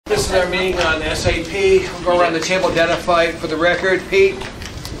This is our meeting on SAP. We'll go around the table, identify for the record. Pete.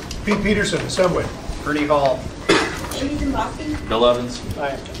 Pete Peterson, Assembly. Ernie Hall. Susan Boston. Bill Evans. Hi,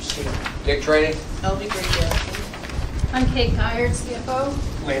 I'm Steve. Dick Training. Elby Greenfield. I'm Kate Kyard,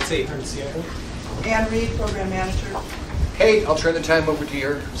 CFO. Lance Ahern, CIO. Ann Reed, Program Manager. Kate, I'll turn the time over to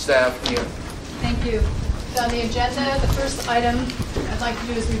your staff. Yeah. Thank you. So on the agenda, the first item I'd like to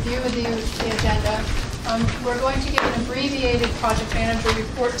do is review with you the agenda. We're going to give an abbreviated project manager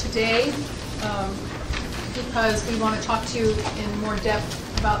report today because we want to talk to you in more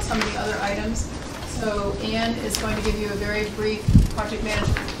depth about some of the other items. So Ann is going to give you a very brief project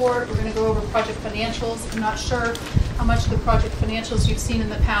management report. We're going to go over project financials. I'm not sure how much of the project financials you've seen in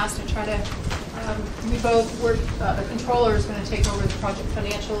the past. I try to, we both work, the controller is going to take over the project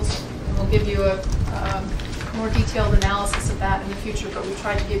financials, and we'll give you a more detailed analysis of that in the future, but we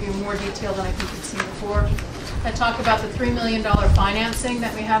tried to give you more detail than I think you've seen before. I talk about the $3 million financing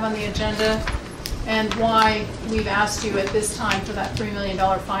that we have on the agenda and why we've asked you at this time for that $3 million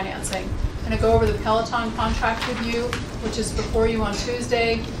financing. I'm going to go over the Peloton contract with you, which is before you on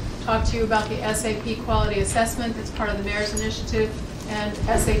Tuesday, talk to you about the SAP quality assessment that's part of the Mayor's Initiative, and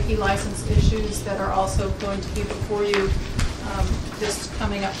SAP license issues that are also going to be before you this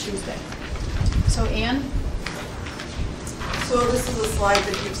coming up Tuesday. So Ann? So this is a slide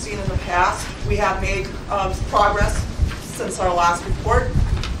that you've seen in the past. We have made progress since our last report.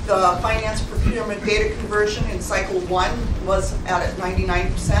 The finance procurement data conversion in cycle 1 was at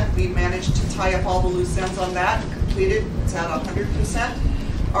 99%. We managed to tie up all the loose ends on that and completed. It's at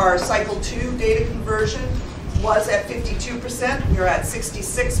 100%. Our cycle 2 data conversion was at 52%. We're at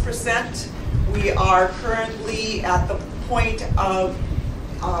 66%. We are currently at the point of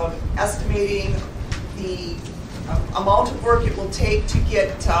estimating the amount of work it will take to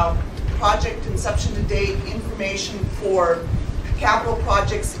get project inception to date information for capital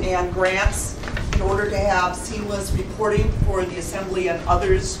projects and grants in order to have seamless reporting for the Assembly and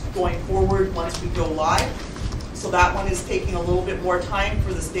others going forward once we go live. So that one is taking a little bit more time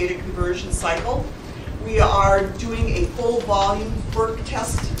for this data conversion cycle. We are doing a full volume work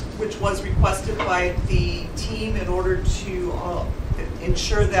test, which was requested by the team in order to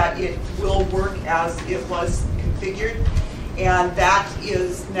ensure that it will work as it was configured. And that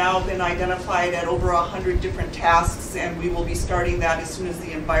is now been identified at over 100 different tasks, and we will be starting that as soon as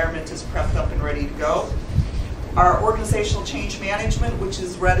the environment is prepped up and ready to go. Our organizational change management, which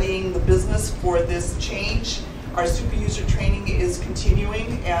is readying the business for this change. Our super user training is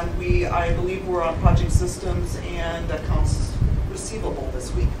continuing, and I believe we're on project systems and accounts receivable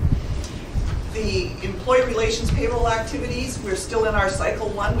this week. The employee relations payroll activities, we're still in our cycle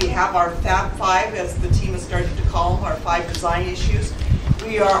 1. We have our Fab 5, as the team has started to call them, our 5 design issues.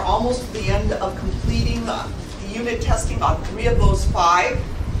 We are almost at the end of completing the unit testing on 3 of those 5,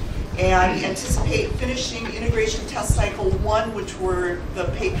 and anticipate finishing integration test cycle 1, which were the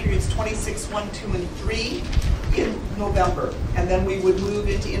pay periods 26, 1, 2, and 3 in November. And then we would move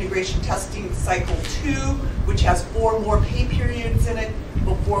into integration testing cycle 2, which has 4 more pay periods in it,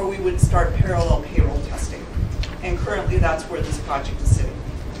 before we would start parallel payroll testing. And currently that's where this project is sitting.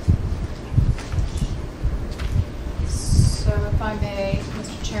 So if I may,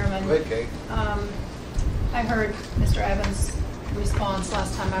 Mr. Chairman. Go ahead, Kate. I heard Mr. Evans' response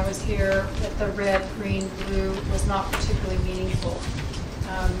last time I was here that the red, green, blue was not particularly meaningful.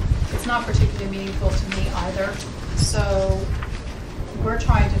 It's not particularly meaningful to me either. So we're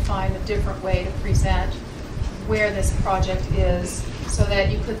trying to find a different way to present where this project is so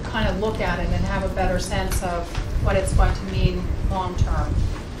that you could kind of look at it and have a better sense of what it's going to mean long term.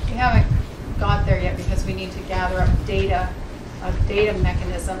 We haven't got there yet because we need to gather up data, a data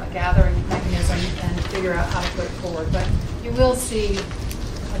mechanism, a gathering mechanism, and figure out how to put it forward. But you will see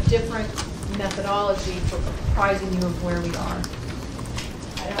a different methodology for apprising you of where we are.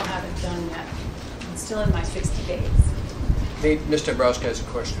 I don't have it done yet. I'm still in my 60 days. Ms. Dombrowski has a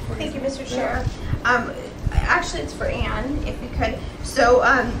question for you. Thank you, Mr. Chair. Actually, it's for Ann, if you could. So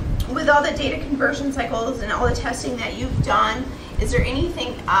with all the data conversion cycles and all the testing that you've done, is there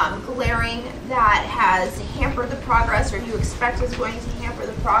anything glaring that has hampered the progress or you expect is going to hamper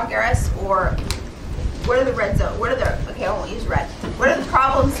the progress? Or what are the red zones? What are the, okay, I won't use red. What are the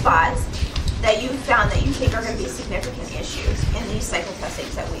problem spots that you found that you think are going to be significant issues in these cycle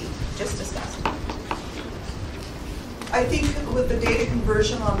testings that we just discussed? I think with the data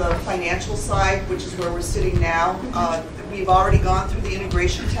conversion on the financial side, which is where we're sitting now, we've already gone through the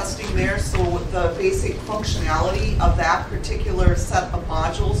integration testing there, so with the basic functionality of that particular set of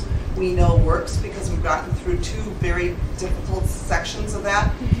modules, we know works because we've gotten through 2 very difficult sections of that.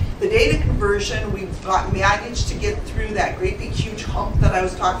 The data conversion, we've managed to get through that great big huge hump that I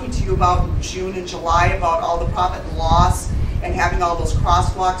was talking to you about in June and July about all the profit and loss and having all those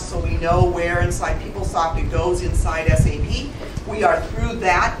crosswalks so we know where inside PeopleSoft it goes inside SAP. We are through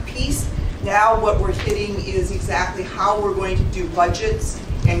that piece. Now what we're hitting is exactly how we're going to do budgets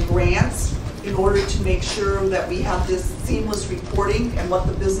and grants in order to make sure that we have this seamless reporting and what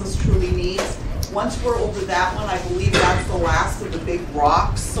the business truly needs. Once we're over that one, I believe that's the last of the big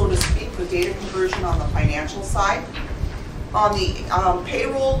rocks, so to speak, the data conversion on the financial side. On the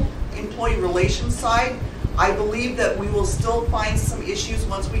payroll employee relations side, I believe that we will still find some issues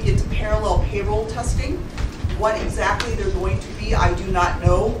once we get to parallel payroll testing. What exactly they're going to be, I do not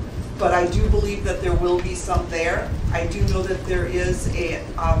know, but I do believe that there will be some there. I do know that there is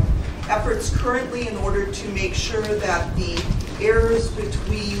efforts currently in order to make sure that the errors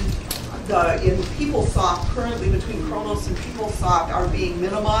between in PeopleSoft currently between Kronos and PeopleSoft are being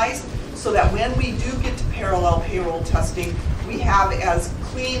minimized so that when we do get to parallel payroll testing, we have as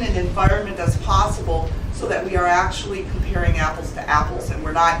clean an environment as possible so that we are actually comparing apples to apples and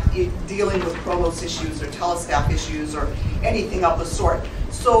we're not dealing with Kronos issues or Telestaff issues or anything of the sort.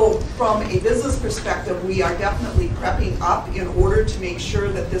 So from a business perspective, we are definitely prepping up in order to make sure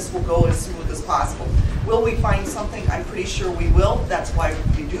that this will go as smooth as possible. Will we find something? I'm pretty sure we will. That's why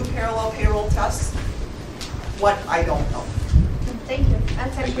we do parallel payroll tests. What, I don't know. Thank you.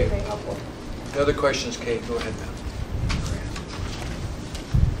 That's actually very helpful. The other questions, Kate, go ahead now.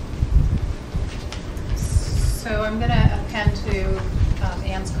 So I'm going to append to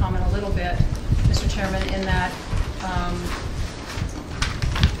Ann's comment a little bit, Mr. Chairman, in that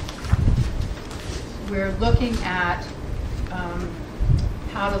we're looking at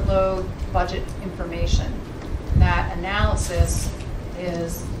how to load budget information. That analysis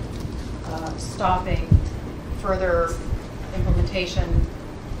is stopping further implementation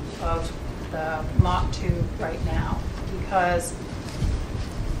of the Mach 2 right now because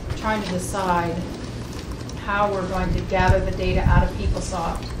we're trying to decide how we're going to gather the data out of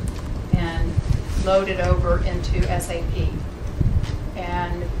PeopleSoft and load it over into SAP.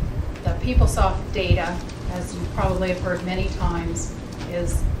 And the PeopleSoft data, as you probably have heard many times,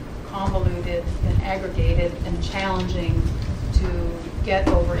 is convoluted and aggregated and challenging to get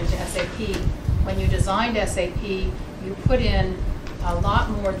over into SAP. When you designed SAP, you put in a lot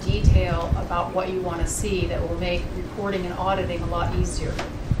more detail about what you want to see that will make reporting and auditing a lot easier.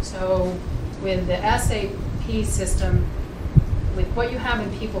 So with the SAP system, with what you have in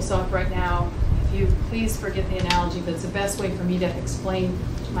PeopleSoft right now, if you please forget the analogy, but it's the best way for me to explain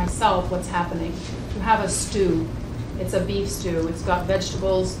to myself what's happening. You have a stew. It's a beef stew. It's got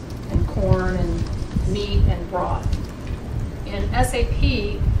vegetables and corn and meat and broth. In SAP,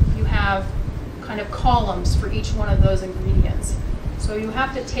 you have kind of columns for each one of those ingredients. So you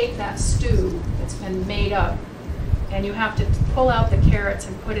have to take that stew that's been made up and you have to pull out the carrots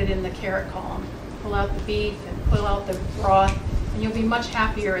and put it in the carrot column, pull out the beef and pull out the broth, and you'll be much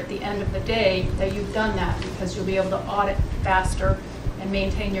happier at the end of the day that you've done that because you'll be able to audit faster and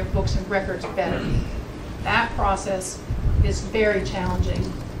maintain your books and records better. That process is very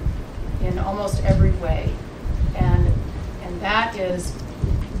challenging in almost every way, and that is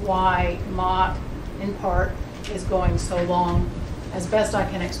why Mach, in part, is going so long, as best I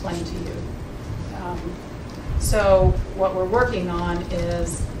can explain to you. So what we're working on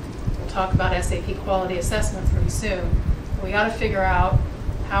is, we'll talk about SAP quality assessment pretty soon. We got to figure out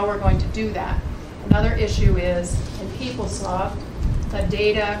how we're going to do that. Another issue is, in PeopleSoft, the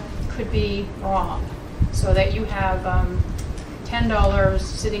data could be wrong, so that you have $10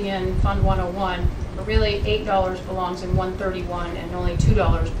 sitting in Fund 101, but really $8 belongs in 131 and only $2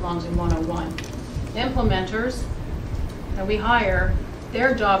 belongs in 101. The implementers that we hire,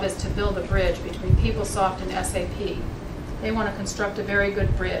 their job is to build a bridge between PeopleSoft and SAP. They want to construct a very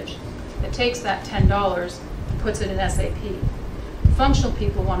good bridge that takes that $10 and puts it in SAP. The functional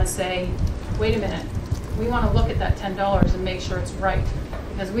people want to say, wait a minute, we want to look at that $10 and make sure it's right,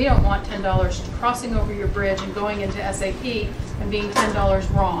 because we don't want $10 crossing over your bridge and going into SAP and being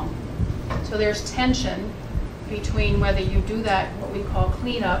 $10 wrong. So there's tension between whether you do that, what we call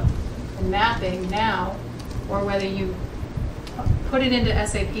cleanup and mapping now, or whether you put it into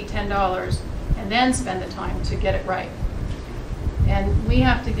SAP $10 and then spend the time to get it right. And we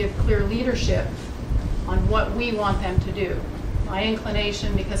have to give clear leadership on what we want them to do. My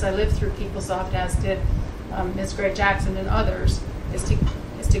inclination, because I lived through PeopleSoft, as did Ms. Greg Jackson and others, is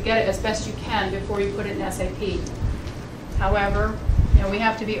to get it as best you can before you put it in SAP. However, we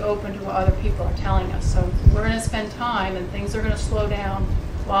have to be open to what other people are telling us. So we're going to spend time and things are going to slow down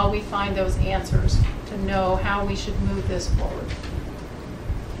while we find those answers to know how we should move this forward.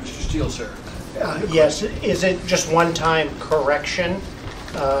 Mr. Steele, sir. Yes, is it just one-time correction,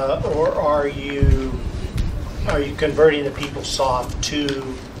 or are you converting the PeopleSoft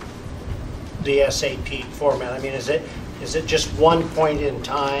to the SAP format? I mean, is it just one point in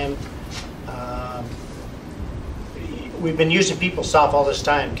time? We've been using PeopleSoft all this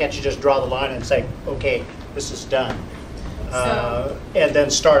time. Can't you just draw the line and say, okay, this is done? And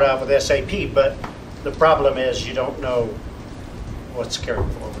then start out with SAP, but the problem is you don't know what's carried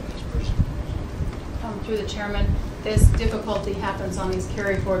forward with this person. Through the chairman, this difficulty happens on these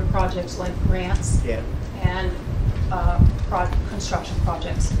carry forward projects like grants and construction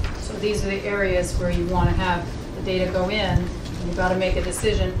projects. So these are the areas where you want to have the data go in, and you've got to make a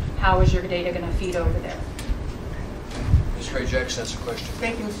decision, how is your data going to feed over there? Ms. Ray Jackson has a question.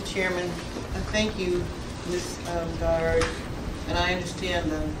 Thank you, Mr. Chairman. And thank you, Ms. Guard. And I understand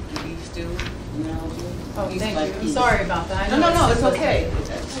the beef stew analogy. Oh, Piece thank by you. I'm piece. sorry about that. No, it's okay.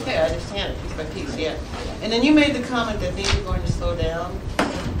 It's okay. I understand it piece by piece, yeah. And then you made the comment that things are going to slow down.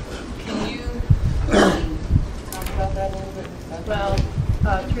 Can you talk about that a little bit? Well,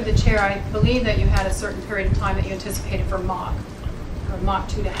 through the chair, I believe that you had a certain period of time that you anticipated for Mach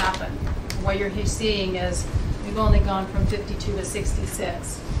 2 to happen. What you're seeing is we've only gone from 52 to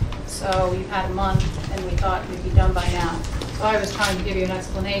 66. So we've had a month, and we thought we'd be done by now. So I was trying to give you an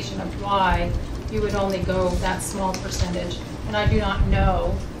explanation of why you would only go that small percentage. And I do not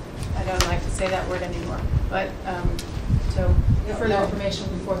know, I don't like to say that word anymore, but so further information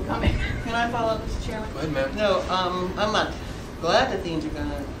will be forthcoming. Can I follow up, Mr. Chairman? Go ahead, ma'am. No, I'm not glad that things are going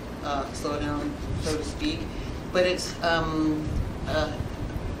to slow down, so to speak, but it's I'm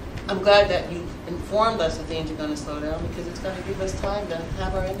glad that you informed us that things are going to slow down, because it's going to give us time to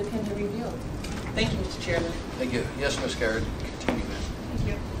have our independent review. Thank you, Mr. Chairman. Thank you. Yes, Ms. Garrett. Continue, ma'am. Thank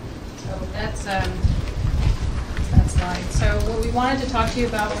you. So that's that slide. So what we wanted to talk to you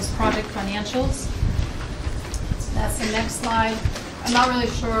about was project financials. So that's the next slide. I'm not really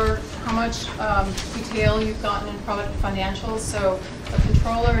sure how much detail you've gotten in project financials. So the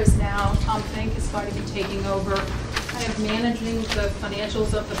controller is now, Tom Fink is going to be taking over kind of managing the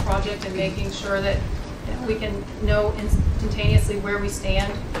financials of the project and making sure that we can know instantaneously where we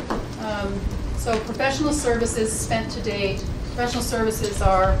stand. So professional services spent to date. Professional services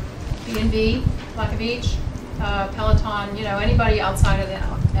are B&B, Black Beach, Peloton, anybody outside of the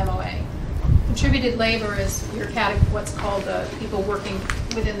MOA. Contributed labor is your what's called people working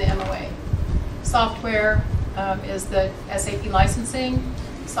within the MOA. Software is the SAP licensing.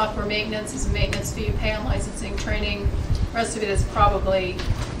 Software maintenance is a maintenance fee you pay on licensing, training. The rest of it is probably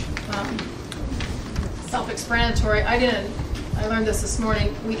self-explanatory. I learned this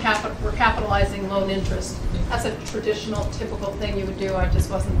morning. We're capitalizing loan interest. That's a traditional, typical thing you would do. I just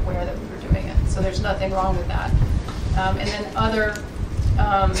wasn't aware that we were doing it. So there's nothing wrong with that. And then other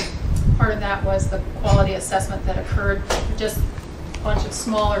part of that was the quality assessment that occurred. Just a bunch of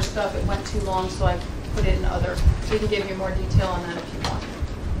smaller stuff. It went too long, so I put it in other. We can give you more detail on that if you want.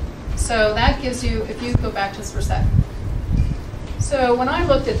 So that gives you, if you go back just for a sec. So when I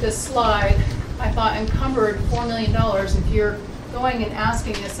looked at this slide, I thought encumbered $4 million. If you're going and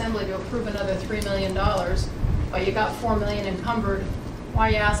asking the Assembly to approve another $3 million, but you got $4 million encumbered, why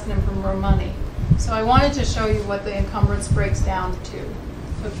are you asking them for more money? So I wanted to show you what the encumbrance breaks down to.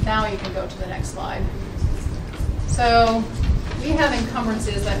 So now you can go to the next slide. So we have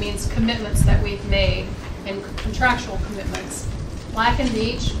encumbrances, that means commitments that we've made, and contractual commitments. Black and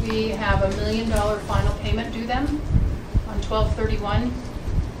Beach, we have $1 million final payment due them on 12/31.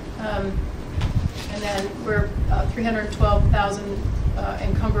 And then we're $312,000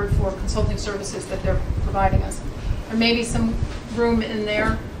 encumbered for consulting services that they're providing us. There may be some room in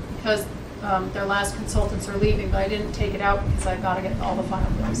there because their last consultants are leaving, but I didn't take it out because I've got to get all the final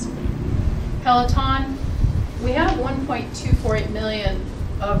bills. Peloton, we have $1.248 million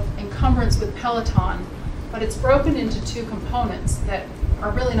of encumbrance with Peloton, but it's broken into two components that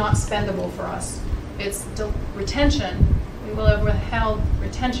are really not spendable for us. It's retention. We will have withheld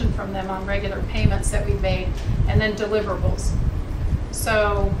retention from them on regular payments that we've made, and then deliverables.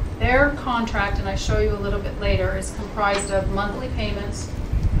 So their contract, and I show you a little bit later, is comprised of monthly payments,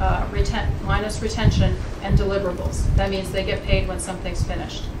 minus retention, and deliverables. That means they get paid when something's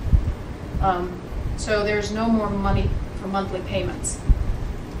finished. So there's no more money for monthly payments.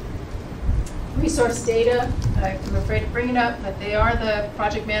 Resource data, I'm afraid to bring it up, but they are the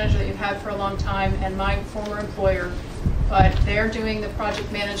project manager that you've had for a long time and my former employer. But they're doing the project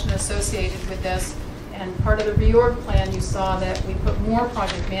management associated with this. And part of the reorg plan, you saw that we put more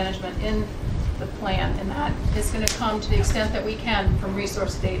project management in the plan, and that is going to come to the extent that we can from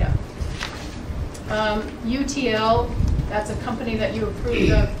resource data. UTL, That's a company that you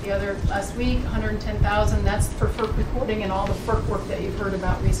approved of the other last week, $110,000. That's for FERC reporting and all the FERC work that you've heard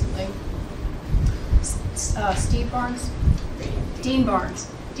about recently. Steve Barnes? Dean Barnes.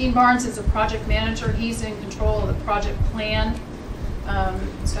 Dean Barnes is a project manager. He's in control of the project plan.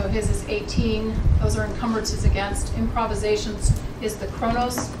 So his is 18. Those are encumbrances against. Improvisations is the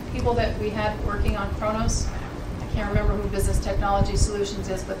Kronos people that we had working on Kronos. I can't remember who Business Technology Solutions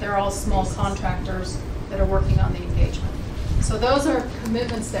is, but they're all small contractors that are working on the engagement. So those are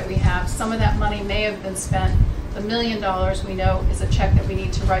commitments that we have. Some of that money may have been spent. The $1 million we know is a check that we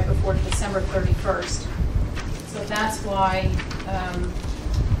need to write before December 31st. So that's why,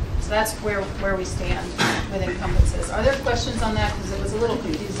 so that's where we stand with encumbrances. Are there questions on that? Because it was a little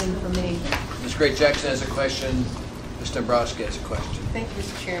confusing for me. Ms. Gray Jackson has a question. Mr. Dombrowski has a question. Thank you,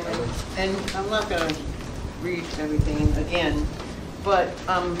 Mr. Chairman. And I'm not going to read everything again, but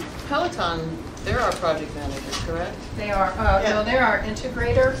Peloton, they're our project managers, correct? They are, no, they're our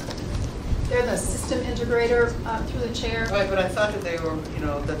integrator. They're the system integrator through the chair. Right, but I thought that they were, you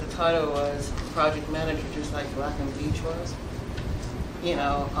know, that the title was project manager, just like Black and Beach was. You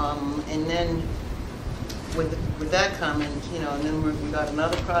know, and then with that comment, you know, and then we got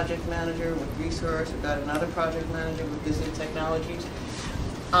another project manager with resource, we got another project manager with business technologies.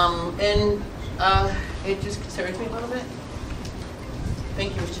 And it just concerns me a little bit.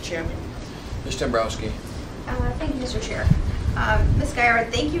 Thank you, Mr. Chairman. Mr. Dombrowski. Thank you, Mr. Chair. Ms. Geyer,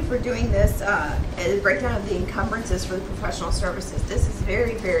 thank you for doing this breakdown of the encumbrances for the professional services. This is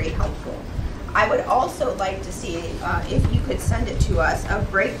very, very helpful. I would also like to see, if you could send it to us, a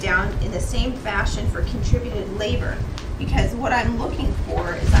breakdown in the same fashion for contributed labor. Because what I'm looking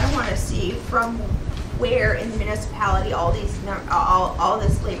for is I want to see from where in the municipality all these all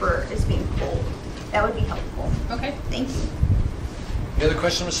this labor is being pulled. That would be helpful. Okay. Thank you. Any other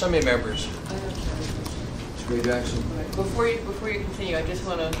questions from Assembly members? Ms. Gray Jackson. Before you continue, I just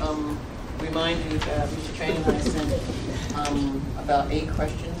want to remind you that Mr. Trainee and I sent about 8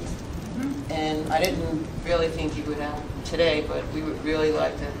 questions. And I didn't really think you would have them today, but we would really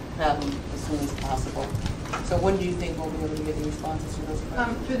like to have them as soon as possible. So when do you think we'll be able to get the responses to those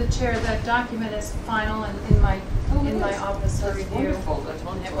questions? Through the chair, that document is final and in my office for review. Wonderful. That's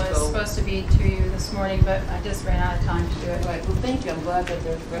wonderful. It was supposed to be to you this morning, but I just ran out of time to do it. Right. Well, thank you. I'm glad that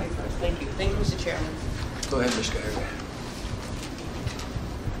they're ready for us. Thank you. Thank you, Mr. Chairman. Go ahead, Ms. Geyer.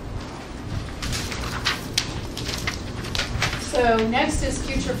 So next is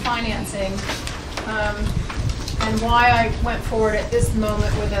future financing, and why I went forward at this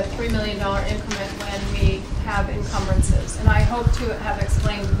moment with a $3 million increment when we have encumbrances. And I hope to have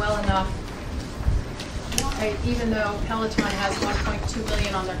explained well enough why, even though Peloton has $1.2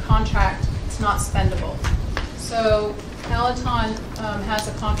 million on their contract, it's not spendable. So Peloton has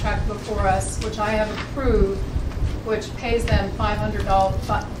a contract before us, which I have approved, which pays them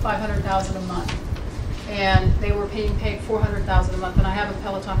 $500,000 a month. And they were being paid $400,000 a month, and I have a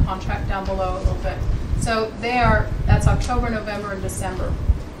Peloton contract down below a little bit. So that's October, November, and December.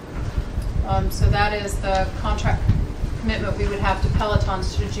 So that is the contract commitment we would have to Peloton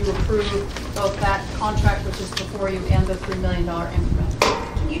should you approve both that contract, which is before you, and the $3 million increment.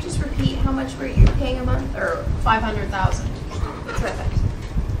 Can you just repeat how much you're paying a month, or $500,000. Terrific.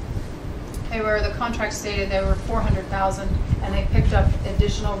 The contract stated they were $400,000, and they picked up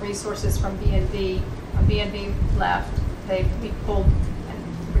additional resources from B&B. When B&B left, we pulled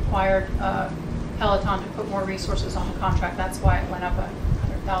and required Peloton to put more resources on the contract. That's why it went up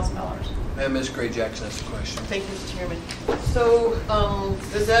 $100,000. And Ms. Gray Jackson has a question. Thank you, Mr. Chairman. So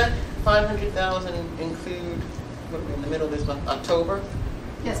does that $500,000 include, what are we in the middle of this month, October?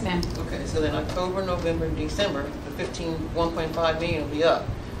 Yes, ma'am. Okay, so then October, November, and December, the $1.5 million will be up.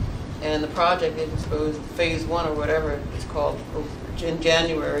 And the project is supposed phase 1 or whatever it's called in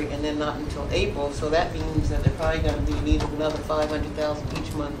January, and then not until April. So that means that they're probably going to be needing another $500,000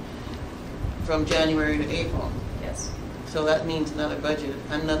 each month from January to April. Yes. So that means another budget,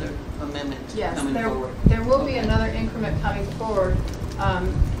 another amendment coming forward. There will be another increment coming forward.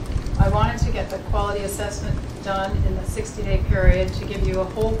 I wanted to get the quality assessment done in the 60-day period to give you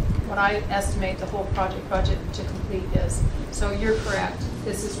what I estimate the whole project budget to complete is. So you're correct.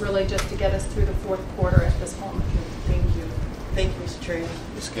 This is really just to get us through the 4th quarter at this moment. Thank you. Thank you, Mr. Chairman.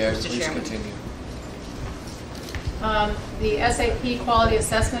 Ms. Geyer, Mr. please Chairman. continue. The SAP quality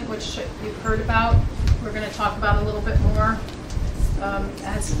assessment, which you've heard about, we're going to talk about a little bit more,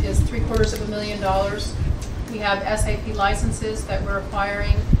 is $750,000. We have SAP licenses that we're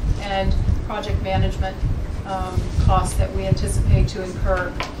acquiring and project management costs that we anticipate to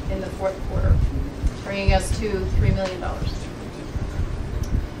incur in the 4th quarter, bringing us to $3 million.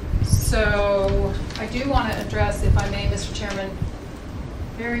 So I do want to address, if I may, Mr. Chairman,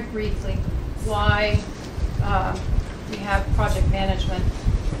 very briefly, why we have project management,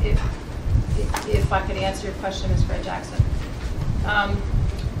 if I could answer your question, Ms. Fred Jackson.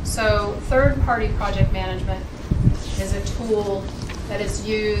 So third-party project management is a tool that is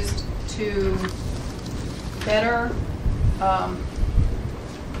used to better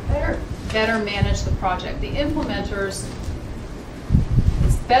manage the project. The implementers,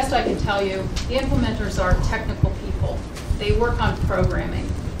 as best I can tell you, the implementers are technical people. They work on programming.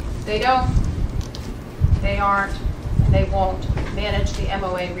 They aren't, and they won't manage the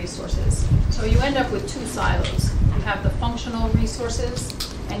MOA resources. So you end up with two silos. You have the functional resources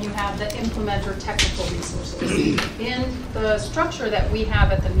and you have the implementer technical resources. In the structure that we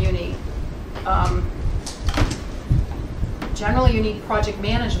have at the Muni, generally you need project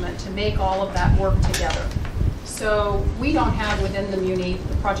management to make all of that work together. So we don't have within the Muni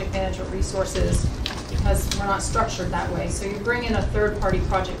the project management resources because we're not structured that way. So you bring in a third-party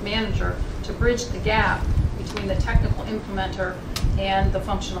project manager to bridge the gap between the technical implementer and the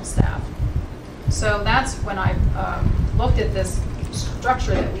functional staff. So that's when I looked at this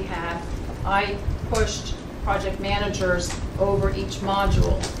structure that we had, I pushed project managers over each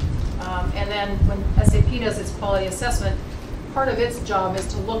module. And then when SAP does its quality assessment, part of its job is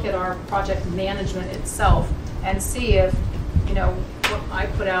to look at our project management itself and see if, what I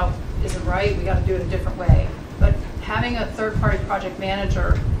put out isn't right, we got to do it a different way. But having a third-party project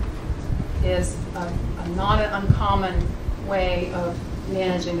manager is not an uncommon way of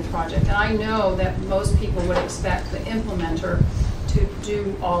managing the project. And I know that most people would expect the implementer to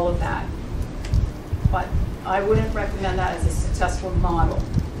do all of that. But I wouldn't recommend that as a successful model.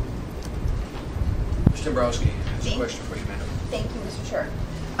 Mr. Dombrowski has a question for you, madam. Thank you, Mr. Chair.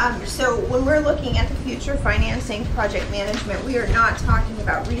 So when we're looking at the future financing project management, we are not talking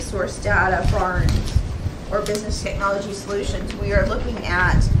about resource data barns or business technology solutions. We are looking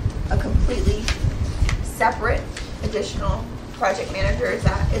at a completely separate additional project manager. Is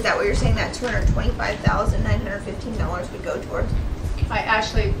that what you're saying, that $225,915 would go towards? I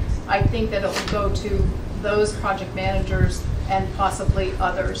think that it will go to those project managers and possibly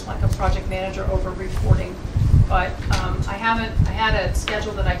others, like a project manager over reporting. But I had a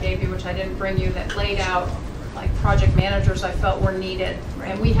schedule that I gave you, which I didn't bring you, that laid out like project managers I felt were needed.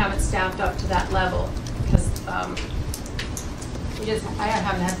 And we haven't staffed up to that level because I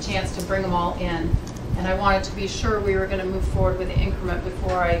haven't had a chance to bring them all in. And I wanted to be sure we were going to move forward with the increment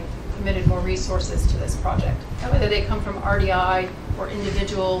before I committed more resources to this project. Whether they come from RDI or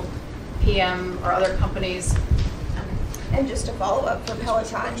individual PM or other companies. And just to follow up for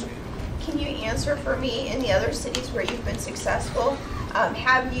Peloton, can you answer for me, in the other cities where you've been successful,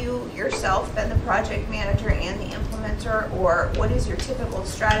 have you yourself been the project manager and the implementer, or what is your typical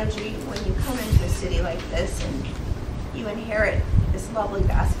strategy when you come into a city like this and you inherit this lovely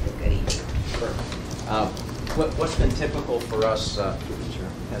basket of goodies? Sure. What's been typical for us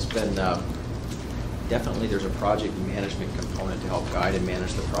has been definitely there's a project management component to help guide and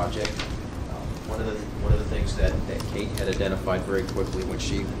manage the project. One of the things that Kate had identified very quickly when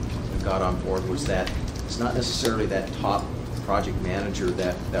she got on board was that it's not necessarily that top project manager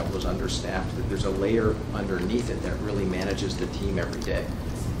that was understaffed, that there's a layer underneath it that really manages the team every day.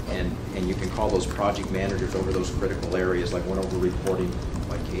 And you can call those project managers over those critical areas, like one over reporting,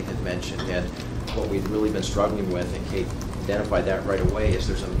 like Kate had mentioned. And what we've really been struggling with, and Kate identified that right away, is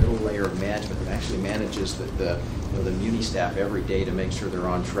there's a middle layer of management that actually manages the Muni staff every day to make sure they're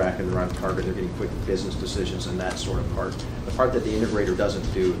on track and they're on target, they're getting quick business decisions and that sort of part. The part that the integrator doesn't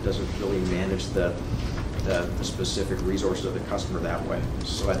do, doesn't really manage the specific resources of the customer that way.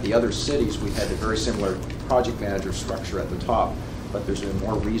 So at the other cities, we've had a very similar project manager structure at the top, but there's been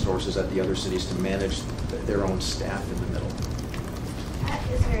more resources at the other cities to manage their own staff in the middle. That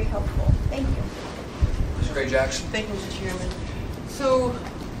is very helpful. Thank you. Mr. Ray Jackson. Thank you, Mr. Chairman. So,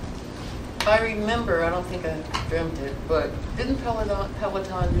 I remember, I don't think I dreamt it, but didn't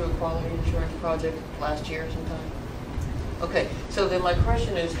Peloton do a quality insurance project last year sometime? Okay, so then my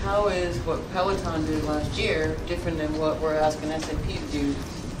question is, how is what Peloton did last year different than what we're asking SAP to do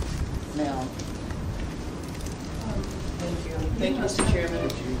now? Thank you. Thank you, Mr. Chairman.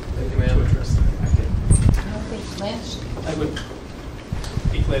 Thank you, ma'am. I would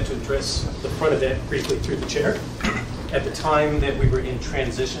be glad to address the front of that briefly through the chair. At the time that we were in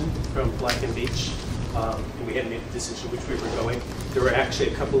transition from Black and Beach, and we hadn't made a decision which we were going, there were actually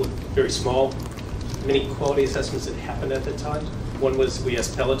a couple of very small mini quality assessments that happened at the time. One was we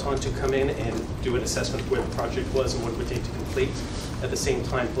asked Peloton to come in and do an assessment of where the project was and what it would take to complete. At the same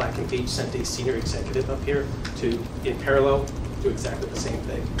time, Black and Beach sent a senior executive up here to, in parallel, do exactly the same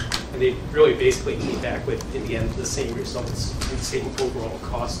thing. And they really basically came back with, in the end, the same results and the same overall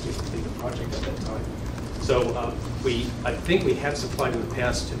cost to complete the project at that time. So I think we have supplied in the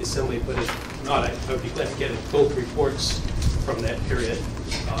past to the assembly, but if not, I would be glad to get both reports from that period.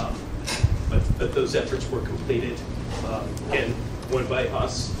 But those efforts were completed, again, one by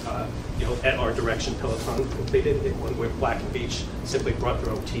us, at our direction, Peloton completed it, one where Black and Beach simply brought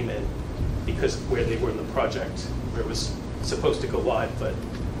their own team in because of where they were in the project, where it was supposed to go live, but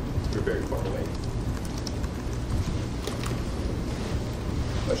we're very far away.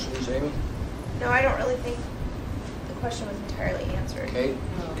 Questions, Amy? No, I don't really think the question was entirely answered. Kate,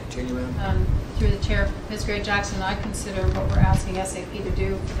 continue, ma'am. Through the chair, Ms. Gray Jackson, I consider what we're asking SAP to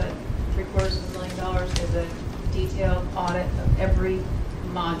do for the $750,000 is a detailed audit of every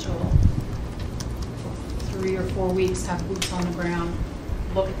module. 3 or 4 weeks, have boots on the ground,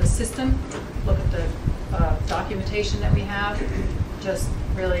 look at the system, look at the documentation that we have, just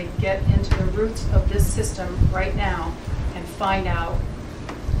really get into the roots of this system right now and find out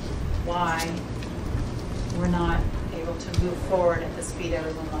why we're not able to move forward at the speed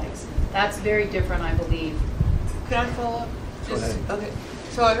everyone likes. That's very different, I believe. Could I follow up? Go ahead. Okay.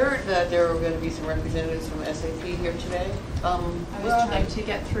 So I heard that there were going to be some representatives from SAP here today. I was trying to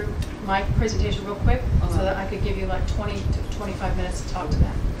get through my presentation real quick so that I could give you like 20 to 25 minutes to talk to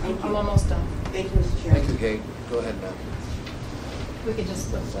them. I'm almost done. Thank you, Mr. Chair. Thank you, Kate. Go ahead, ma'am. We could just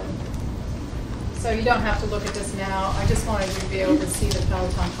flip them. So you don't have to look at this now. I just wanted you to be able to see the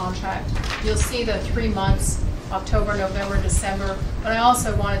Peloton contract. You'll see the 3 months, October, November, December. But I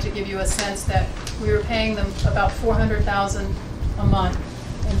also wanted to give you a sense that we were paying them about $400,000 a month.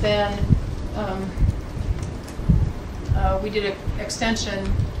 And then we did an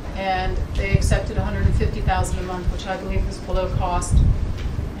extension, and they accepted $150,000 a month, which I believe was below cost.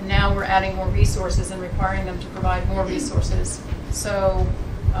 And now we're adding more resources and requiring them to provide more resources. So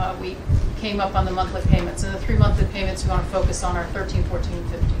we came up on the monthly payments. And the 3 monthly payments, we want to focus on our 13, 14, and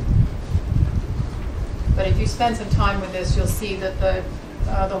 15. But if you spend some time with this, you'll see that the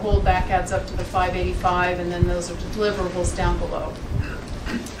holdback adds up to the 585, and then those are the deliverables down below.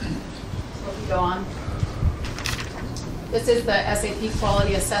 So if we go on. This is the SAP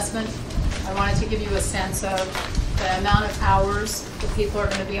quality assessment. I wanted to give you a sense of the amount of hours that people are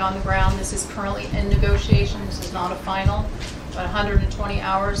going to be on the ground. This is currently in negotiation. This is not a final, but 120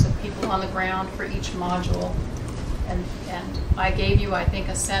 hours of people on the ground for each module. And I gave you, I think,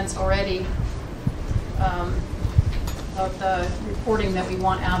 a sense already of the reporting that we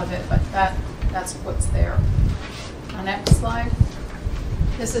want out of it, but that's what's there. Next slide.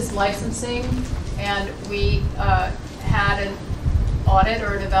 This is licensing, and we had an audit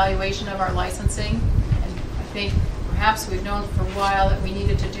or an evaluation of our licensing, and I think perhaps we've known for a while that we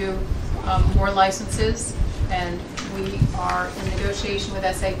needed to do more licenses, and we are in negotiation with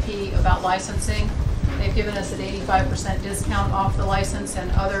SAP about licensing. They've given us an 85% discount off the license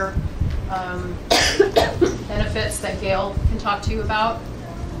and other benefits that Gail can talk to you about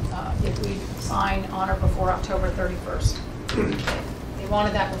if we sign on or before October 31st. They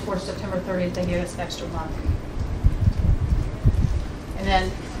wanted that before September 30th. They gave us an extra month. And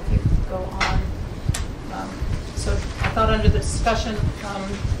then if you go on, so I thought under the discussion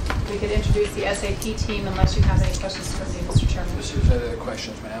we could introduce the SAP team unless you have any questions for me, Mr. Chairman. This is any other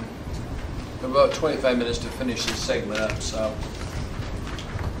questions, ma'am? We have about 25 minutes to finish this segment up, so.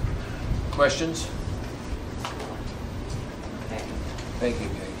 Questions? Okay. Thank you,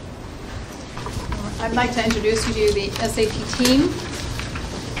 Kate. I'd like to introduce you to the SAP team.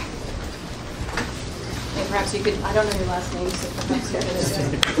 And perhaps you could, I don't know your last name, so perhaps you could,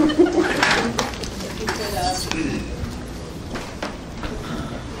 if you could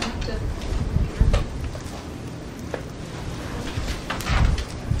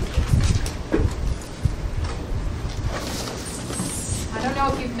I don't know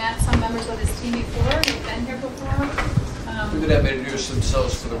if you've met some members of this team before, you've been here before. We could have them introduce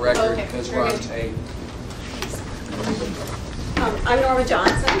themselves for the record Okay, because very we're on good. tape. I'm Norma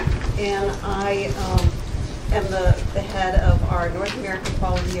Johnson, and I am the head of our North American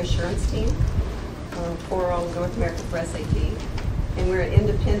Quality Assurance team for North America for SAP. And we're an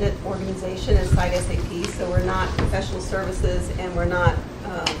independent organization inside SAP, so we're not professional services and we're not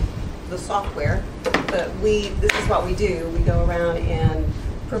the software. But this is what we do. We go around and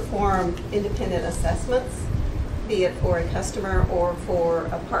perform independent assessments, be it for a customer or for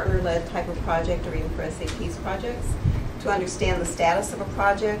a partner-led type of project or even for SAP's projects, to understand the status of a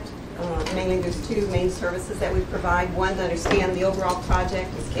project. Mainly there's two main services that we provide. One, to understand the overall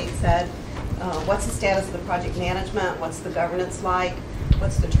project, as Kate said. What's the status of the project management? What's the governance like?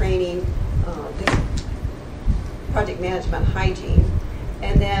 What's the training? project management hygiene.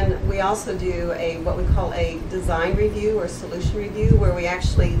 And then we also do what we call a design review or solution review, where we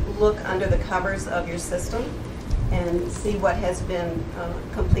actually look under the covers of your system and see what has been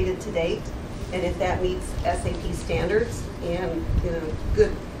completed to date, and if that meets SAP standards and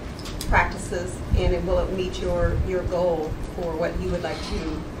good practices, and will it meet your goal for what you would like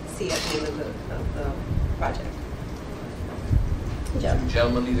to see at the end of the project. Jeff.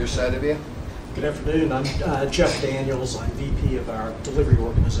 Gentlemen, either side of you. Good afternoon. I'm Jeff Daniels. I'm VP of our delivery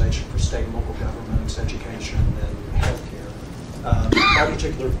organization for state and local governments, education, and healthcare. Our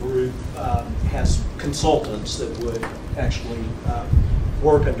particular group has consultants that would actually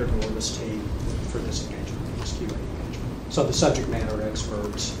work under Norma's team for this engagement, this QA engagement. So the subject matter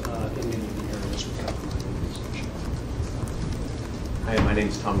experts in many of the areas we cover in my organization. Hi, my name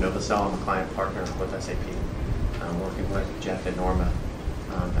is Tom Novosel. I'm a client partner with SAP. I'm working with Jeff and Norma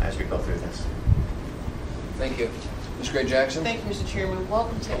as we go through this. Thank you. Ms. Gray Jackson? Thank you, Mr. Chairman.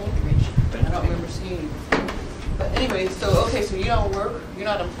 Welcome to Anchorage. I don't remember seeing you. But anyway, so you don't work, you're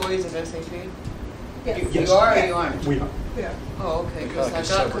not employees of SAP? Yes. You are or you aren't? We are. Yeah. Oh, okay, because I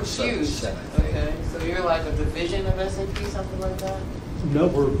got confused. Okay, so you're like a division of SAP, something like that? No,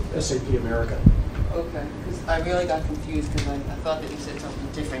 we're SAP America. Okay, because I really got confused because I thought that you said something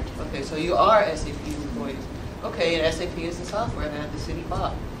different. Okay, so you are SAP employees. Okay, and SAP is the software that the city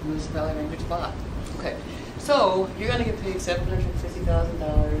bought, municipality Anchorage bought. Okay, so you're going to get paid $750,000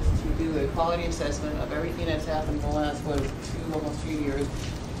 to do a quality assessment of everything that's happened in the last, almost 2 years.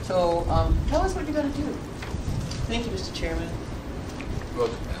 So tell us what you're going to do. Thank you, Mr. Chairman.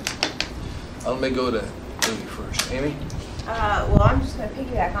 Welcome. Let me go to Amy first. Amy? Well, I'm just going to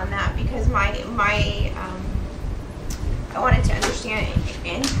piggyback on that because I wanted to understand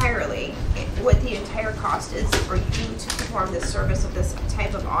entirely what the entire cost is for you to perform this service of this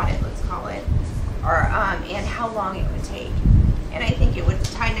type of audit, let's call it, or and how long it would take. And I think it would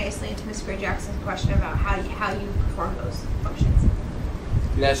tie nicely into Ms. Gray Jackson's question about how you perform those functions. You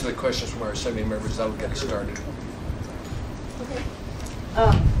can answer the questions from our assembly members. That'll get us started. Okay.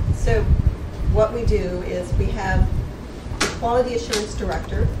 So what we do is we have the quality assurance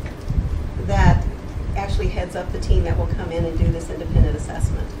director that actually heads up the team that will come in and do this independent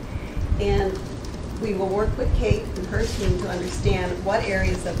assessment. And we will work with Kate and her team to understand what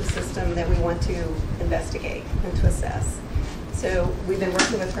areas of the system that we want to investigate and to assess. So we've been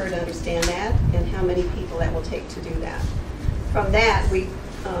working with her to understand that and how many people that will take to do that. From that, we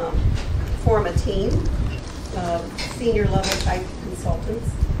form a team of senior level type consultants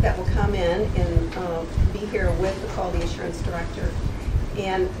that will come in and be here with the quality assurance director.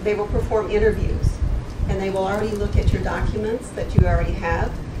 And they will perform interviews. And they will already look at your documents that you already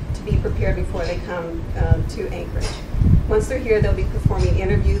have to be prepared before they come to Anchorage. Once they're here, they'll be performing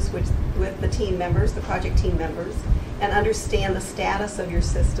interviews with the team members, the project team members, and understand the status of your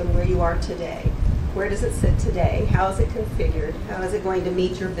system, where you are today. Where does it sit today? How is it configured? How is it going to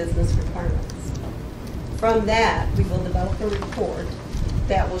meet your business requirements? From that, we will develop a report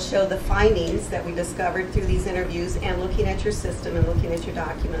that will show the findings that we discovered through these interviews and looking at your system and looking at your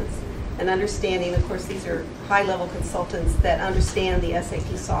documents. And understanding, of course, these are high-level consultants that understand the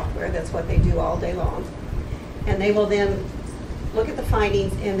SAP software. That's what they do all day long. And they will then look at the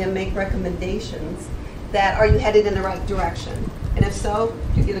findings and then make recommendations that, are you headed in the right direction? And if so,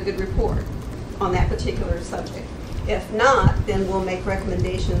 you get a good report on that particular subject. If not, then we'll make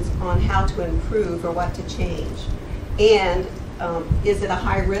recommendations on how to improve or what to change. And is it a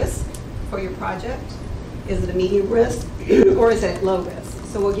high risk for your project? Is it a medium risk? Or is it low risk?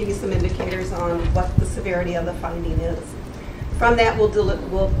 So we'll give you some indicators on what the severity of the finding is. From that, we'll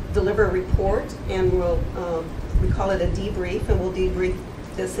deliver a report, and we call it a debrief, and we'll debrief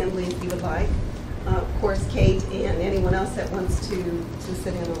the assembly if you would like. Of course, Kate and anyone else that wants to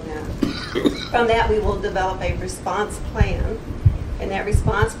sit in on that. From that, we will develop a response plan, and that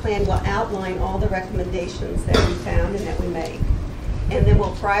response plan will outline all the recommendations that we found and that we make. And then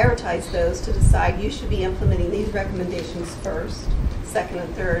we'll prioritize those to decide you should be implementing these recommendations first, second,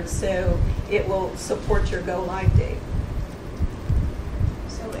 and third, so it will support your go-live date.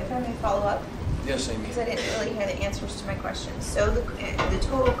 So if I may follow up? Yes, Amy. Because I didn't really hear the answers to my questions. So the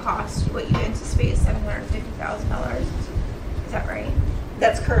total cost, what you anticipate is $750,000. Is that right?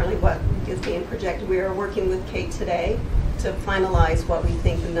 That's currently what is being projected. We are working with Kate today to finalize what we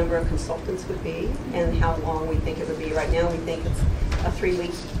think the number of consultants would be and how long we think it would be. Right now, we think it's a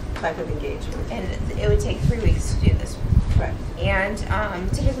 3-week type of engagement. And it would take 3 weeks to do this. Right. And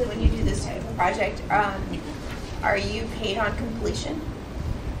typically when you do this type of project, are you paid on completion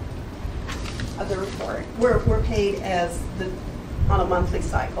of the report? We're paid as the on a monthly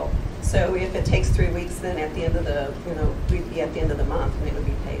cycle. So if it takes 3 weeks, then at the end of the, we'd be at the end of the month, and it would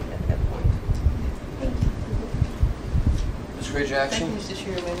be paid at that point. Mr. Ray Jackson? Thank you,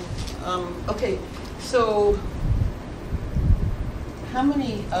 Mr. Chairman. Okay, so how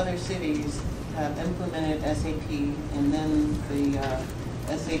many other cities have implemented SAP, and then the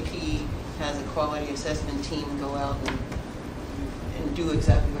SAP has a quality assessment team go out and do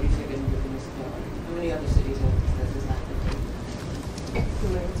exactly what you said in your municipality? How many other cities has this happened?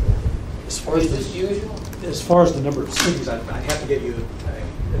 As far Is as this usual? As far as the number of cities, I'd have to give you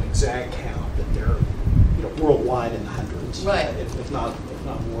an exact count, but they're worldwide in the hundreds, Right. if not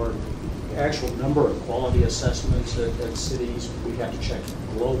more. The actual number of quality assessments at cities, we have to check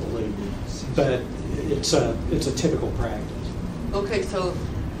globally, but it's a typical practice. Okay, so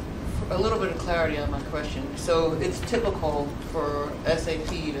for a little bit of clarity on my question. So it's typical for SAP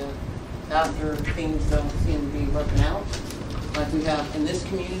to, after things don't seem to be working out, like we have in this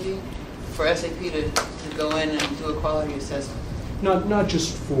community, for SAP to go in and do a quality assessment? Not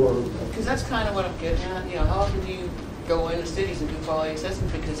just for... Because that's kind of what I'm getting at. How often do you go into cities and do quality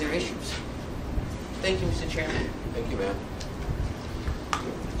assessments because there are issues? Thank you, Mr. Chairman. Thank you, ma'am.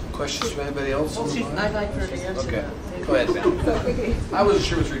 Questions from anybody else? on the line? I'd like her to answer Okay. that. Go ahead, ma'am. I wasn't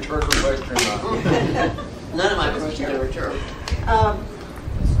sure it was a rhetorical question or not. None of my questions are rhetorical.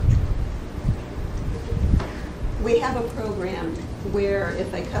 We have a program where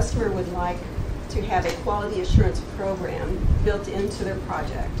if a customer would like to have a quality assurance program built into their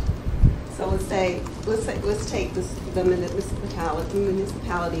project. So let's take the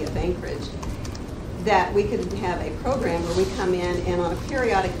municipality of Anchorage, that we could have a program where we come in and on a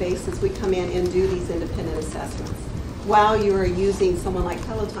periodic basis we come in and do these independent assessments while you are using someone like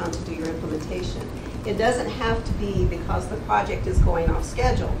Peloton to do your implementation. It doesn't have to be because the project is going off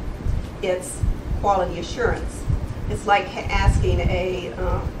schedule. It's quality assurance. It's like asking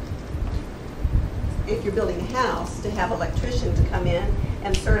if you're building a house, to have an electrician to come in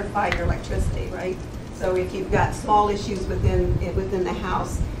and certify your electricity, right? So if you've got small issues within the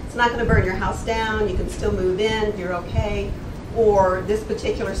house, it's not going to burn your house down, you can still move in, you're okay. Or this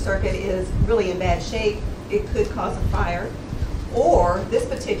particular circuit is really in bad shape, it could cause a fire. Or this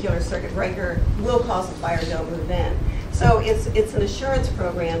particular circuit breaker will cause a fire, don't move in. So it's an assurance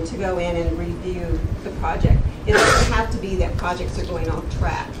program to go in and review the project. It doesn't have to be that projects are going off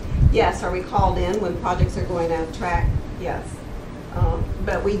track. Yes, are we called in when projects are going off track? Yes.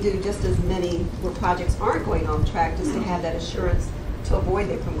 But we do just as many where projects aren't going off track, just to have that assurance to avoid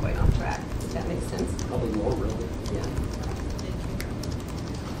them from going off track. Does that make sense? Probably more, really. Yeah.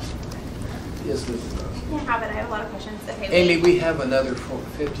 Yes, Mrs. Yeah, have it. I have a lot of questions. Okay, Amy, we have another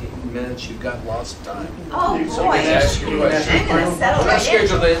 15 minutes. You've got lots of time. Oh, So boy. you can ask your question. I'm going to settle We're not right in.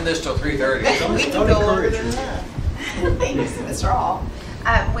 scheduled to end this till 3:30. We can go over than that. Thanks, Mr. Hall.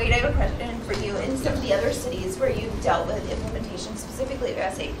 Wade, I have a question for you. In some of the other cities where you've dealt with implementation, specifically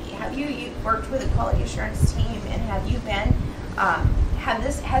of SAP, have you worked with a quality assurance team, and have you been,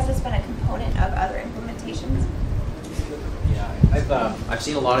 has this been a component of other implementations? Yeah, I've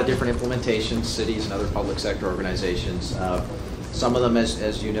seen a lot of different implementations, cities and other public sector organizations. Some of them,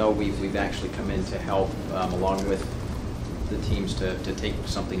 as you know, we've actually come in to help along with the teams to take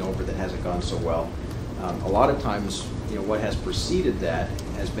something over that hasn't gone so well. A lot of times, what has preceded that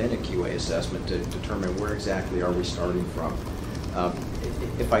has been a QA assessment to determine where exactly are we starting from.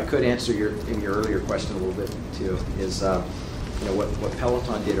 If I could answer your earlier question a little bit too, is what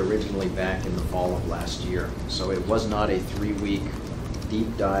Peloton did originally back in the fall of last year. So it was not a 3-week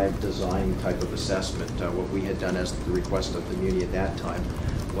deep dive design type of assessment. What we had done as the request of the Muni at that time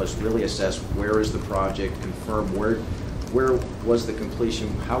was really assess where is the project, confirm where was the completion,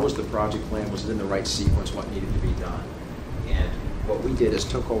 how was the project plan, was it in the right sequence, what needed to be done. And what we did is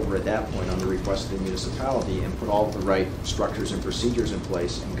took over at that point on the request of the municipality and put all of the right structures and procedures in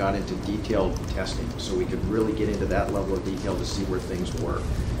place and got into detailed testing so we could really get into that level of detail to see where things were.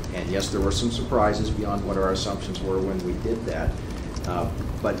 And yes, there were some surprises beyond what our assumptions were when we did that.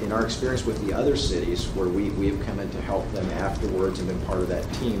 But in our experience with the other cities where we have come in to help them afterwards and been part of that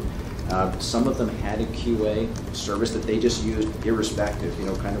team, some of them had a QA service that they just used irrespective,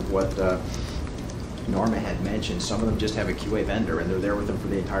 kind of what Norma had mentioned. Some of them just have a QA vendor and they're there with them for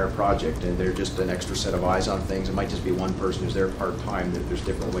the entire project and they're just an extra set of eyes on things. It might just be one person who's there part-time. There's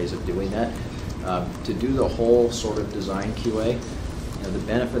different ways of doing that. To do the whole sort of design QA, the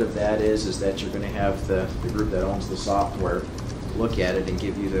benefit of that is that you're going to have the group that owns the software look at it and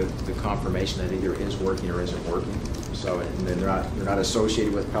give you the confirmation that either is working or isn't working. So, and they're not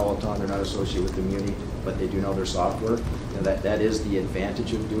associated with Peloton, they're not associated with the Muni, but they do know their software. That is the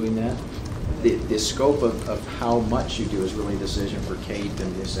advantage of doing that. the scope of how much you do is really a decision for Kate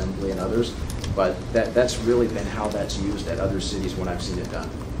and the Assembly and others, but that's really been how that's used at other cities when I've seen it done.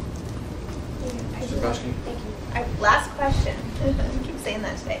 Thank you. Last question. I keep saying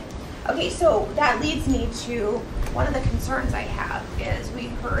that today. Okay, so that leads me to one of the concerns I have is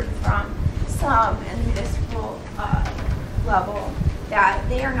we've heard from some in the municipal level that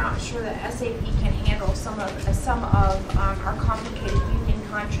they are not sure that SAP can handle some of our complicated union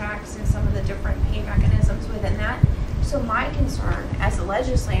contracts and some of the different pay mechanisms within that. So my concern as a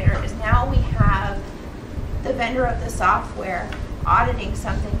legislator is now we have the vendor of the software auditing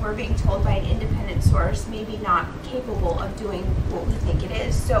something we're being told by an independent source maybe not capable of doing what we think it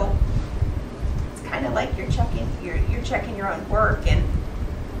is. So it's kind of like you're checking your own work, and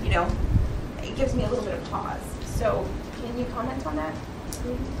you know, it gives me a little bit of pause. So can you comment on that?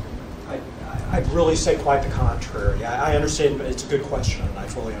 I'd really say quite the contrary. I understand, it's a good question, and I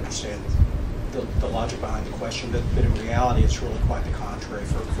fully understand the logic behind the question, but in reality it's really quite the contrary.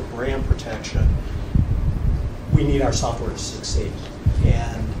 For brand protection, we need our software to succeed,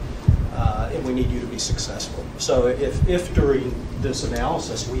 and we need you to be successful. So if during this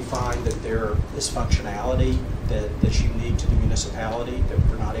analysis we find that there is functionality that's unique to the municipality that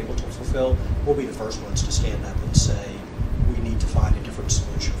we're not able to fulfill, we'll be the first ones to stand up and say we need to find a different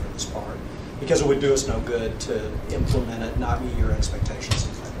solution for this part, because it would do us no good to implement it, not meet your expectations.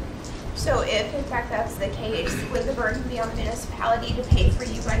 So if in fact that's the case, would the burden be on the municipality to pay for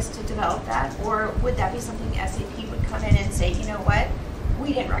you guys to develop that? Or would that be something SAP would come in and say, you know what,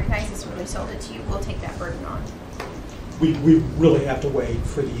 we didn't recognize this when we sold it to you, we'll take that burden on? We really have to wait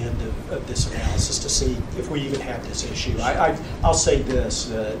for the end of this analysis to see if we even have this issue. I'll say this,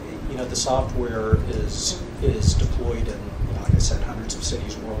 you know, the software is deployed in, like I said, hundreds of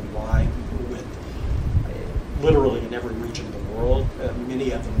cities worldwide, with literally in every region of the world,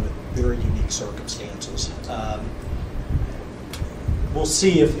 many of them with very unique circumstances. We'll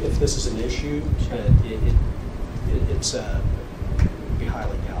see if this is an issue. It's be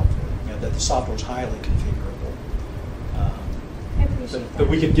highly doubtful. You know, that the software is highly configurable. I appreciate but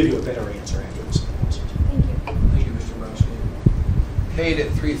we could give you a better answer after this analysis. Thank you. Thank you, Mr. Browski. Kate,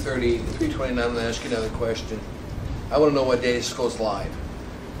 at 3:30, I'm going to ask you another question. I want to know what day this goes live.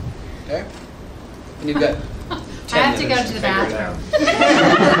 Okay? And you've got 10 I have to go minutes to the figure it bathroom.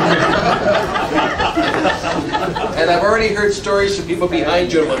 out. And I've already heard stories from people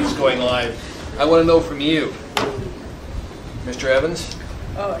behind you when it's going live. I want to know from you. Mr. Evans?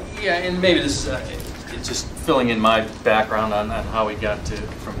 Yeah, and maybe this is it's just filling in my background on how we got to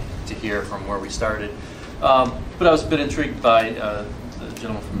here from where we started. But I was a bit intrigued by the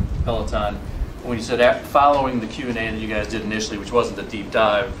gentleman from Peloton when you said following the Q&A that you guys did initially, which wasn't a deep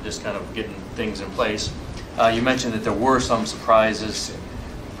dive, just kind of getting things in place. You mentioned that there were some surprises.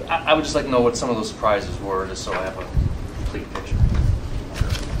 I would just like to know what some of those surprises were, just so I have a complete picture.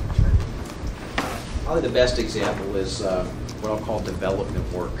 Probably the best example is what I'll call development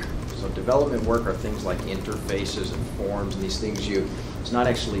work. So development work are things like interfaces and forms and these things it's not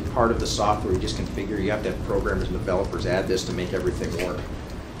actually part of the software, you just configure. You have to have programmers and developers add this to make everything work.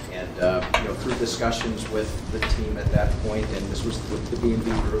 And you know, through discussions with the team at that point, and this was with the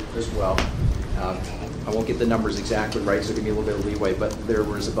B&B group as well, I won't get the numbers exactly right, so give me a little bit of leeway, but there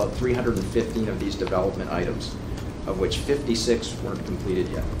was about 315 of these development items, of which 56 weren't completed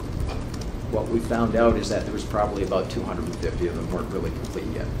yet. What we found out is that there was probably about 250 of them weren't really complete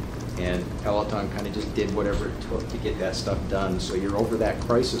yet. And Peloton kind of just did whatever it took to get that stuff done. So you're over that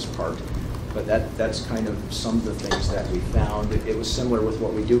crisis part. But that's kind of some of the things that we found. It was similar with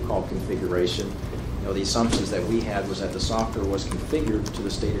what we do call configuration. You know, the assumptions that we had was that the software was configured to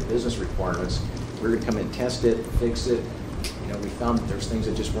the stated business requirements. We were going to come and test it, fix it. You know, we found that there's things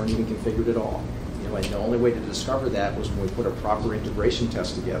that just weren't even configured at all. You know, and the only way to discover that was when we put a proper integration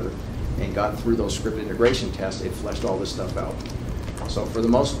test together and got through those scripted integration tests. It fleshed all this stuff out. So for the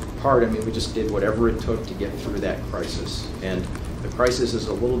most part, I mean, we just did whatever it took to get through that crisis. And the crisis is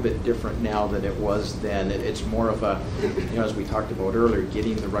a little bit different now than it was then. It's more of a, you know, as we talked about earlier,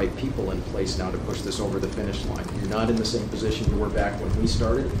 getting the right people in place now to push this over the finish line. You're not in the same position you were back when we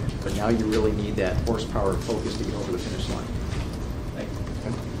started, but now you really need that horsepower and focus to get over the finish line. Thank you.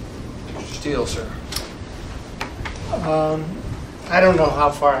 Mr. Steele, sir. I don't know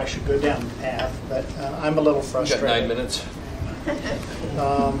how far I should go down the path, but I'm a little frustrated. You've got 9 minutes.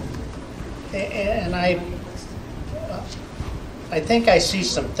 And I think I see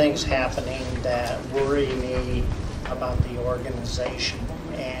some things happening that worry me about the organization,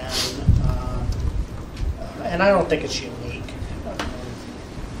 and I don't think it's unique.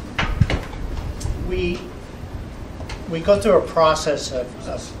 We go through a process of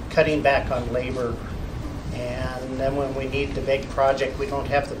cutting back on labor. And then when we need the big project, we don't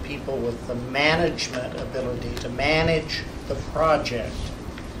have the people with the management ability to manage the project.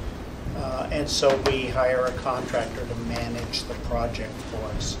 And so we hire a contractor to manage the project for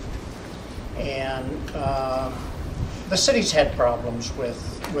us. And the city's had problems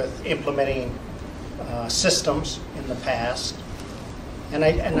with implementing systems in the past. And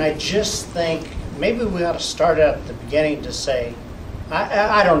I just think maybe we ought to start out at the beginning to say,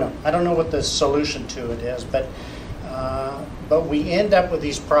 I don't know. I don't know what the solution to it is, but we end up with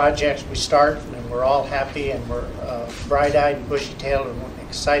these projects. We start and we're all happy and we're bright-eyed and bushy-tailed and we're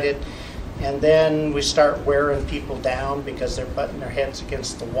excited, and then we start wearing people down because they're butting their heads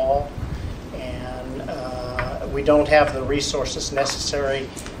against the wall, and we don't have the resources necessary.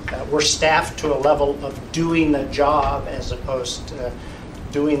 We're staffed to a level of doing the job as opposed to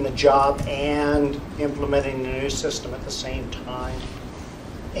doing the job and implementing the new system at the same time.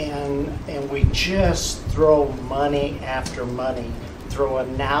 And we just throw money after money, throw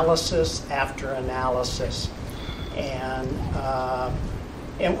analysis after analysis, and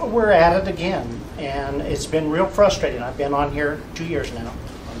we're at it again. And it's been real frustrating. I've been on here 2 years now,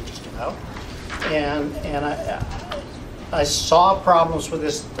 just about, and I saw problems with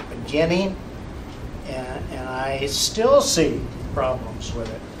this at the beginning, and I still see problems with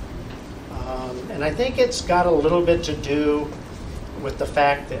it. And I think it's got a little bit to do with the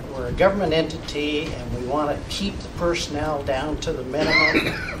fact that we're a government entity and we want to keep the personnel down to the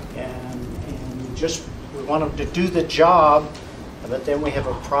minimum, and just we want them to do the job, but then we have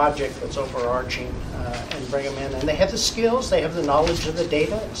a project that's overarching and bring them in, and they have the skills, they have the knowledge of the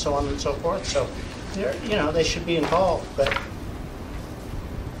data, and so on and so forth. So they're, they should be involved, but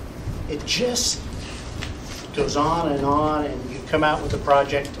it just goes on, and you come out with a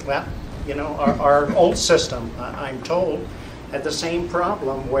project. Well, our old system, I'm told, had the same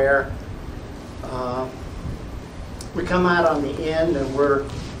problem where we come out on the end and we're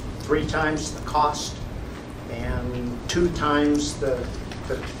 3 times the cost and 2 times the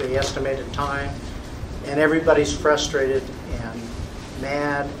estimated time, and everybody's frustrated and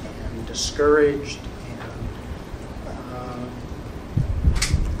mad and discouraged, and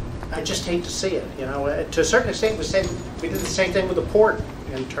I just hate to see it. To a certain extent, we did the same thing with the port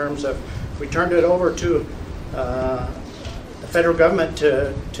in terms of we turned it over to the federal government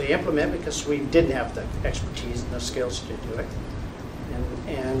to implement because we didn't have the expertise and the skills to do it,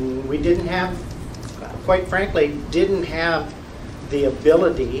 and we didn't have, quite frankly, didn't have the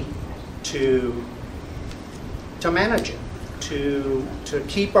ability to manage it, to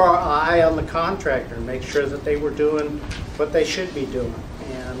keep our eye on the contractor and make sure that they were doing what they should be doing,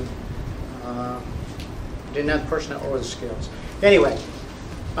 and didn't have the personnel or the skills. Anyway,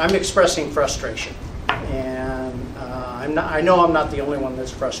 I'm expressing frustration, and I know I'm not the only one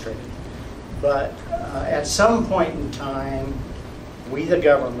that's frustrated, but at some point in time, we, the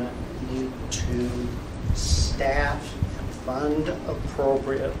government, need to staff and fund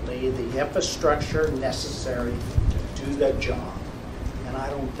appropriately the infrastructure necessary to do that job, and I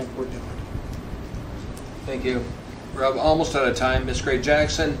don't think we're doing it. Thank you. We're almost out of time. Ms. Gray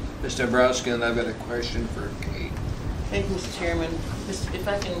Jackson, Ms. Dombrowski, and I've got a question for Kate. Thank you, Mr. Chairman. If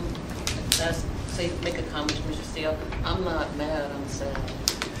I can make a comment to Mr. Steele, I'm not mad, I'm sad.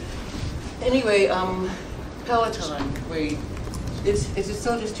 Anyway, Peloton, is it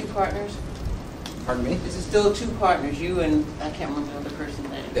still just 2 partners? Pardon me? Is it still 2 partners, you and, I can't remember the other person's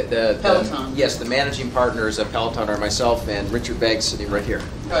name? Peloton. Yes, the managing partners of Peloton are myself and Richard Beggs sitting right here.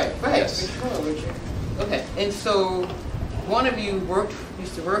 Right. Yes. Hello, Richard. Okay, and so one of you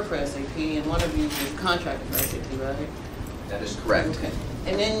used to work for SAP, and one of you was contracted for SAP, right? That is correct. Okay.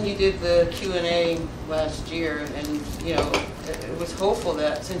 And then you did the Q&A last year, and it was hopeful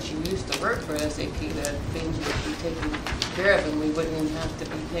that since you used to work for SAP, that things would be taken care of, and we wouldn't have to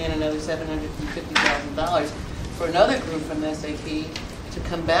be paying another $750,000 for another group from SAP to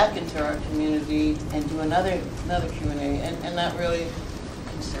come back into our community and do another Q&A, and that really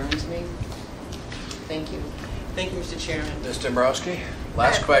concerns me. Thank you. Thank you, Mr. Chairman. Ms. Dombrowski,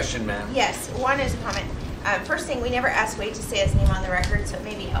 last question, ma'am. Yes, one is a comment. First thing, we never asked Wade to say his name on the record, so it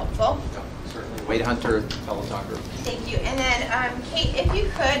may be helpful. Certainly. Wade Hunter, Peloton Group. Thank you. And then, Kate, if you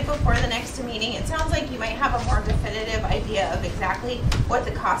could, before the next meeting, it sounds like you might have a more definitive idea of exactly what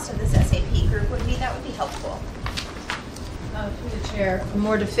the cost of this SAP group would be. That would be helpful. Through the chair, a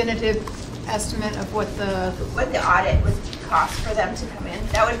more definitive estimate of what the audit would cost for them to come in.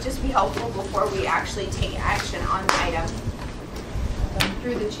 That would just be helpful before we actually take action on the item.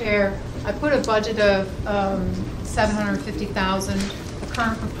 Through the chair, I put a budget of $750,000. The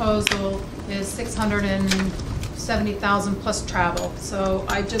current proposal is $660,000. 70,000 plus travel. So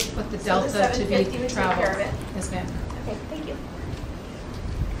I just put the So delta the to be 750 would take travel. care of it? Yes, ma'am. Okay, thank you.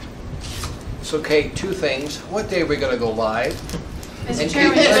 So Kate, two things. What day are we going to go live? Mr. And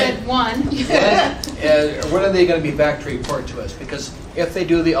Chairman, Kate, you said one. When are they going to be back to report to us? Because if they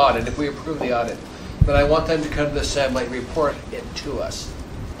do the audit, if we approve the audit, then I want them to come to the assembly and report it to us.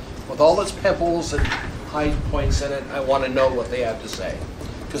 With all its pimples and high points in it, I want to know what they have to say.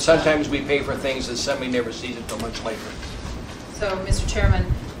 Because sometimes we pay for things that somebody never sees until much later. So, Mr. Chairman,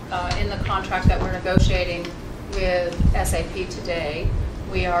 in the contract that we're negotiating with SAP today,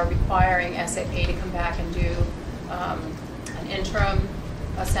 we are requiring SAP to come back and do an interim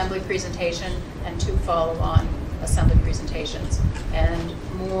assembly presentation and 2 follow-on assembly presentations, and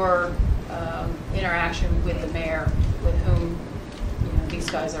more interaction with the mayor, with whom these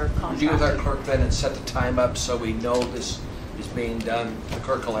guys are contracted. Would you with our clerk then and set the time up so we know this is being done? The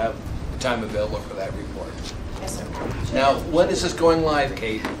clerk will have the time available for that report. Yes, sir. Now, when is this going live,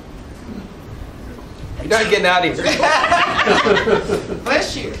 Kate? You're not getting out of here.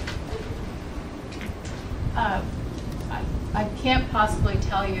 Bless you. I can't possibly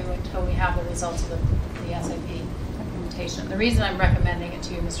tell you until we have the results of the SAP implementation. The reason I'm recommending it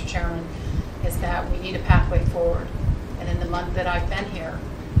to you, Mr. Chairman, is that we need a pathway forward. And in the month that I've been here,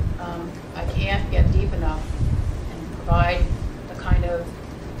 I can't get deep enough and provide the kind of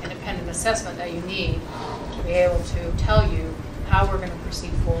independent assessment that you need to be able to tell you how we're going to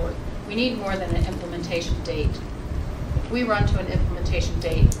proceed forward. We need more than an implementation date. If we run to an implementation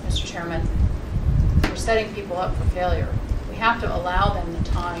date, Mr. Chairman, we're setting people up for failure. We have to allow them the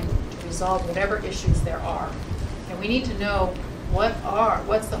time to resolve whatever issues there are. And we need to know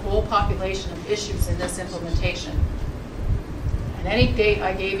what's the whole population of issues in this implementation. And any date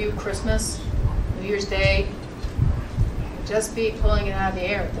I gave you, Christmas, New Year's Day, would just be pulling it out of the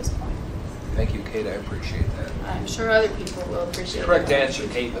air at this point. Thank you, Kate. I appreciate that. I'm sure other people will appreciate it. Correct answer,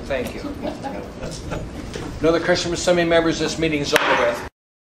 Kate, but thank you. No other questions from assembly members. This meeting is over with.